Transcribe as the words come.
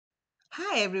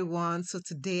Hi everyone. So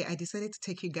today I decided to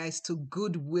take you guys to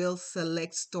Goodwill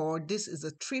Select Store. This is a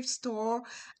thrift store,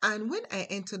 and when I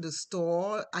entered the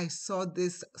store, I saw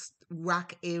this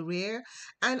rack area,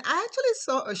 and I actually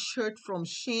saw a shirt from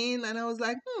Shein, and I was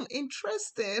like,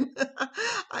 interesting.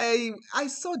 I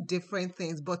saw different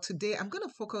things, but today I'm going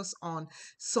to focus on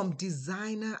some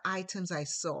designer items I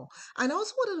saw. And I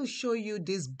also wanted to show you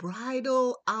this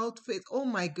bridal outfit. Oh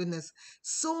my goodness,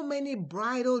 so many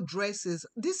bridal dresses.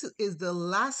 This is the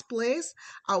last place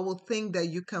I will think that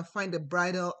you can find a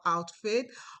bridal outfit,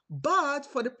 but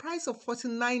for the price of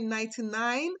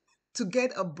 $49.99 to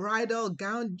get a bridal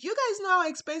gown, you guys know how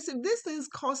expensive these things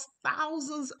cost,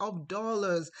 thousands of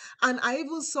dollars. And I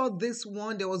even saw this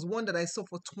one. There was one that I saw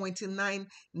for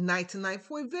 $29.99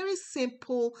 for a very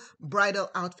simple bridal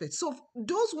outfit. So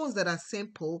those ones that are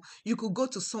simple, you could go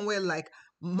to somewhere like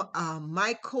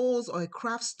Michael's or a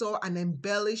craft store and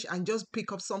embellish and just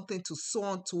pick up something to sew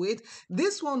onto it.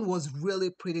 This one was really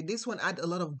pretty. This one had a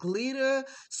lot of glitter,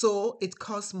 so it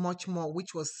cost much more,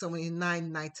 which was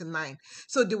 $79.99.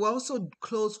 So they were also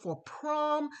closed for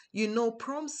prom. You know,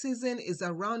 prom season is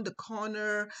around the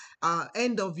corner.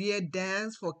 End of year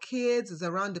dance for kids is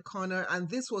around the corner, and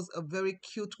this was a very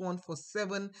cute one for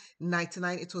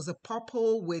 $7.99. It was a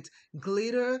purple with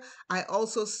glitter. I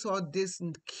also saw this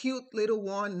cute little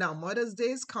one. Now, Mother's Day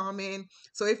is coming.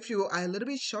 So if you are a little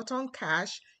bit short on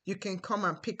cash, you can come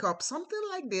and pick up something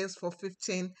like this for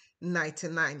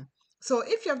 $15.99. So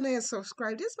if you have not yet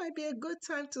subscribed, this might be a good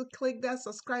time to click that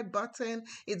subscribe button.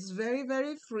 It's very,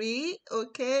 very free,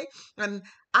 okay? And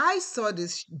I saw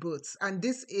this boots, and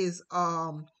this is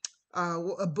a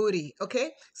booty,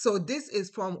 okay? So this is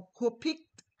from Hopik.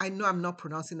 I know I'm not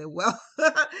pronouncing it well,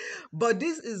 but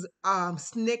this is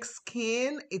snake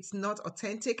skin. It's not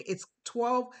authentic. It's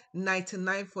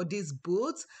 $12.99 for these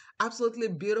boots. Absolutely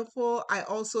beautiful. I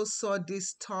also saw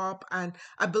this top, and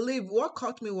I believe what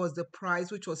caught me was the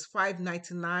price, which was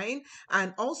 $5.99.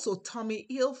 And also Tommy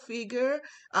Hilfiger.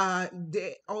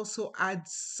 They also add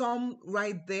some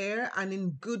right there and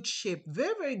in good shape,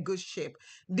 very, very good shape.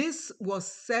 This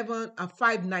was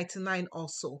 $5.99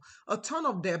 also. A ton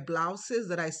of their blouses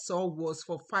that I saw was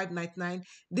for $5.99.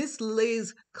 This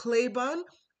lace Claiborne,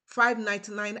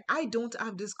 $5.99. I don't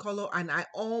have this color and I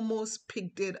almost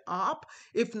picked it up.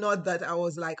 If not that, I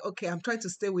was like, okay, I'm trying to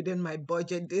stay within my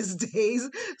budget these days.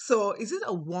 So is it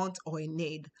a want or a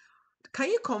need? Can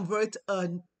you convert a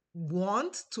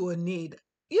want to a need?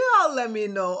 You all let me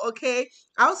know, okay?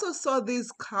 I also saw this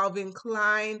Calvin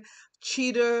Klein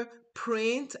cheetah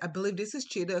print. I believe this is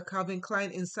cheetah Calvin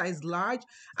Klein in size large.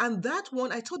 And that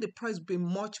one, I thought the price would be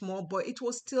much more, but it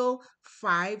was still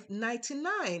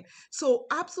 $5.99. So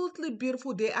absolutely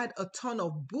beautiful. They had a ton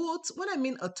of boots. When I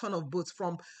mean a ton of boots,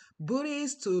 from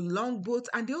booties to long boots.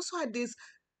 And they also had this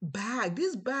bag.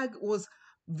 This bag was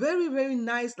very, very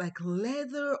nice, like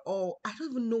leather, or I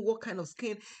don't even know what kind of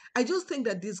skin. I just think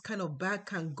that this kind of bag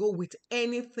can go with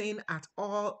anything at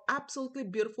all. Absolutely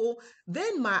beautiful.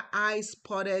 Then my eye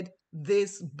spotted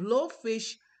this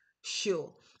blowfish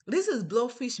shoe. This is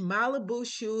blowfish Malibu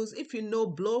shoes. If you know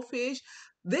blowfish,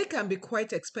 they can be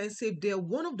quite expensive. They're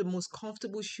one of the most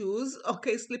comfortable shoes.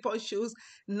 Okay, slip-on shoes,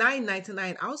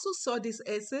 $9.99. I also saw this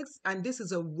Essex, and this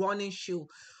is a running shoe.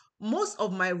 Most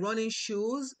of my running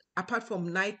shoes, apart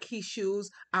from Nike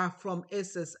shoes, are from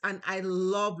Asos, and I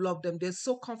love them. They're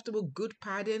so comfortable, good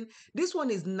padding. This one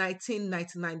is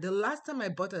 $19.99. The last time I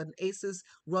bought an Asos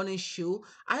running shoe,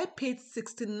 I paid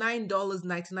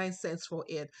 $69.99 for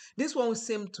it. This one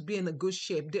seemed to be in a good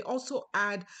shape. They also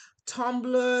add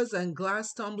tumblers and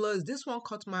glass tumblers. This one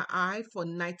caught my eye for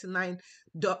 99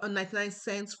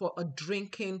 cents for a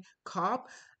drinking cup.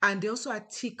 And they also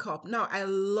had teacup. Now I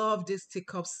love this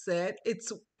teacup set. It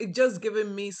just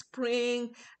giving me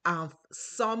spring,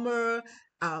 summer,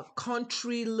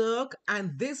 country look.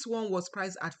 And this one was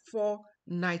priced at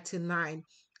 $4.99.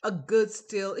 A good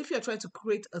steal. If you're trying to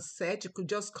create a set, you could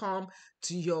just come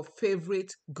to your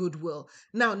favorite Goodwill.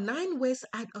 Now, Nine West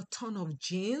had a ton of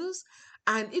jeans.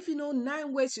 And if you know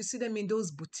Nine West, you see them in those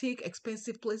boutique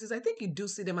expensive places. I think you do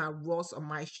see them at Ross or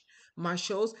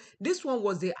Marshalls. This one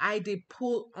was the ID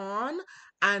pull on,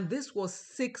 and this was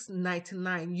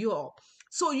 $6.99. Y'all.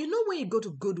 So you know when you go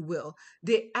to Goodwill,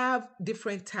 they have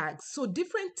different tags. So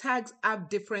different tags have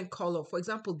different color. For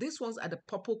example, this one's are the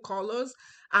purple colors,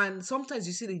 and sometimes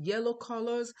you see the yellow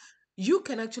colors. You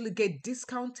can actually get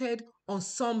discounted on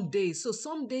some days. So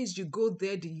some days you go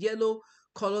there, the yellow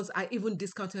colors are even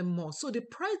discounted more. So the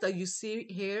price that you see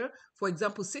here, for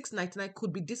example, 6.99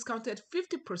 could be discounted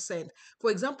 50%. For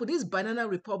example, this Banana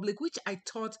Republic, which I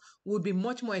thought would be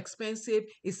much more expensive,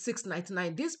 is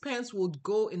 6.99. These pens would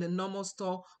go in a normal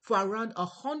store for around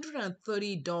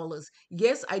 $130.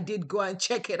 Yes, I did go and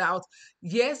check it out.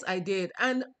 Yes, I did.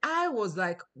 And I was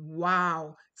like,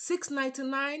 wow,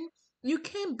 6.99? You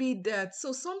can't beat that.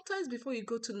 So sometimes before you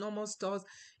go to normal stores,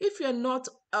 if you're not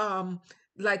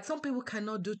like some people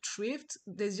cannot do thrift,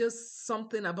 there's just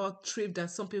something about thrift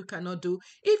that some people cannot do.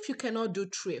 If you cannot do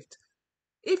thrift,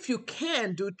 if you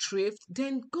can do thrift,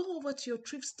 then go over to your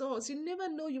thrift stores. You never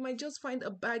know, you might just find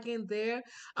a bag in there.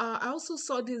 I also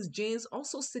saw these jeans,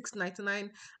 also 6.99,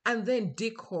 and then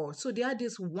decor. So they had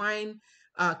this wine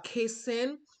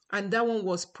casing, and that one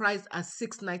was priced at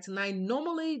 6.99.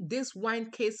 Normally, this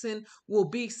wine casing will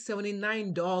be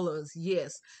 $79.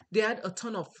 Yes, they had a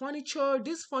ton of furniture.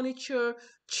 This furniture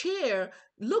chair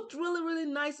looked really, really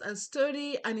nice and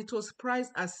sturdy, and it was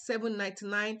priced at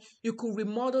 7.99. You could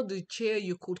remodel the chair,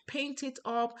 you could paint it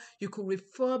up, you could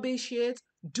refurbish it,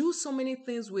 do so many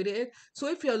things with it. So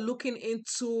if you're looking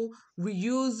into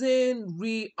reusing,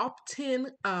 re-opting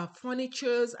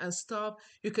furnitures and stuff,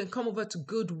 you can come over to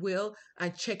Goodwill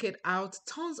and check it out.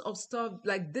 Tons of stuff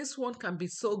like this one can be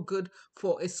so good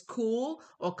for a school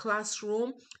or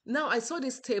classroom. Now I saw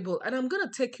this table and I'm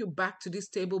gonna take you back to this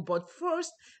table, but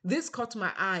first, this caught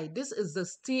my eye. This is the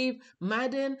Steve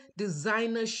Madden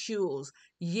designer shoes.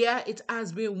 Yeah, it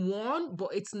has been worn, but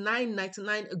it's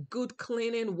 9.99. A good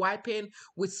cleaning, wiping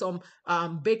with some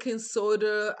baking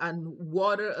soda and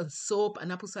water and soap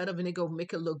and apple cider vinegar will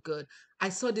make it look good. I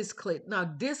saw this clit.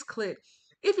 Now, this clit,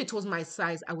 if it was my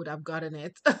size, I would have gotten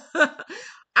it.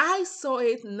 I saw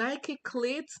it, Nike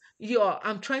cleats. Yo,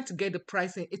 I'm trying to get the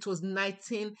pricing. It was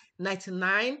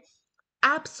 19.99,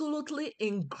 absolutely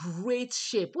in great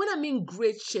shape. When I mean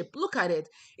great shape, look at it.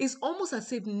 It's almost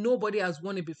as if nobody has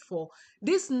worn it before.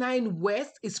 This 9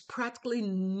 West is practically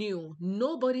new.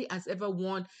 Nobody has ever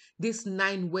worn this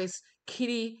 9 West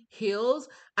kitty heels.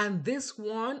 And this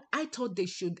one, I thought they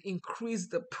should increase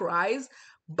the price,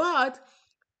 but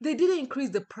they didn't increase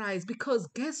the price because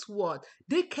guess what?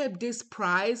 They kept this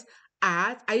price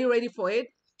at, are you ready for it?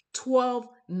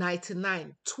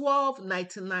 12.99.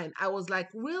 12.99. I was like,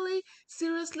 really?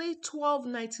 Seriously?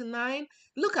 12.99?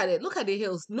 Look at it. Look at the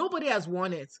heels. Nobody has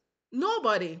worn it.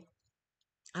 Nobody.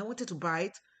 I wanted to buy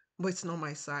it, but it's not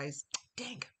my size.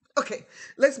 Dang. Okay,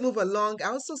 let's move along. I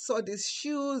also saw these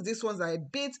shoes. These ones are a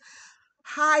bit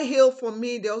high heel for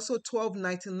me. They're also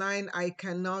 12.99. I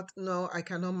cannot, no, I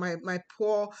cannot. My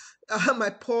poor my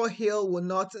poor heel will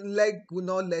not, leg will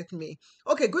not let me.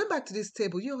 Okay, going back to this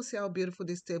table, you all see how beautiful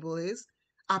this table is.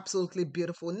 Absolutely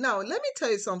beautiful. Now let me tell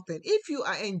you something. If you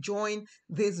are enjoying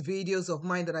these videos of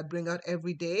mine that I bring out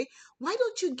every day, why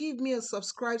don't you give me a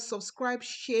subscribe,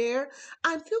 share,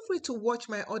 and feel free to watch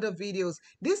my other videos.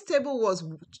 This table was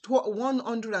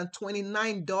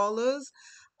 $129.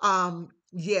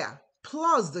 Yeah,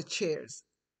 plus the chairs.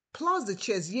 Plus the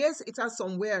chairs. Yes, it has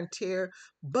some wear and tear,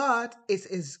 but it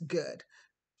is good.